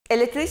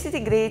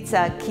Electricity grids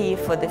are key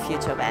for the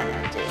future of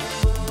energy.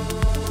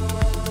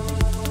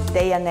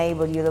 They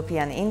enable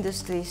European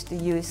industries to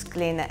use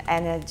clean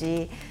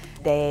energy.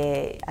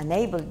 They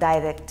enable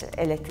direct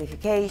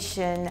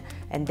electrification,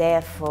 and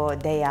therefore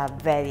they are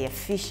very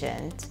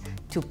efficient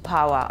to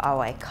power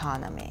our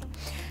economy.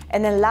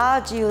 And a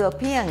large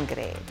European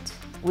grid,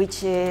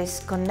 which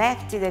is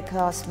connected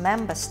across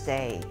member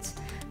states,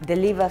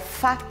 deliver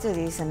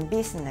factories and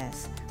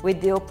business with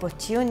the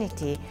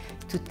opportunity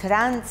to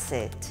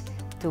transit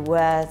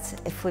towards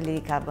a fully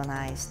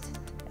decarbonized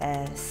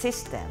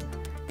system.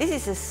 This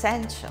is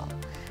essential.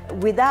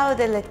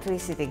 Without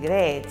electricity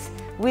grids,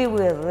 we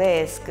will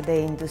risk the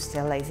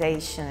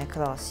industrialization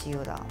across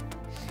Europe.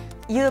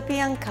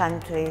 European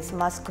countries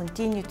must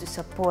continue to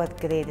support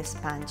grid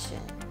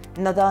expansion,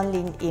 not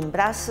only in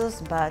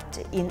Brussels,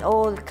 but in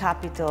all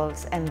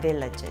capitals and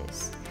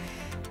villages.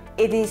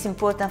 It is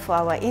important for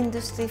our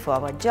industry, for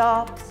our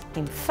jobs,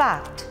 in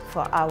fact,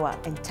 for our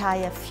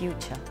entire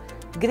future.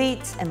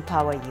 Grids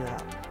empower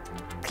Europe.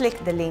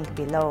 Click the link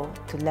below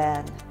to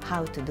learn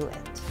how to do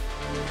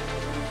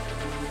it.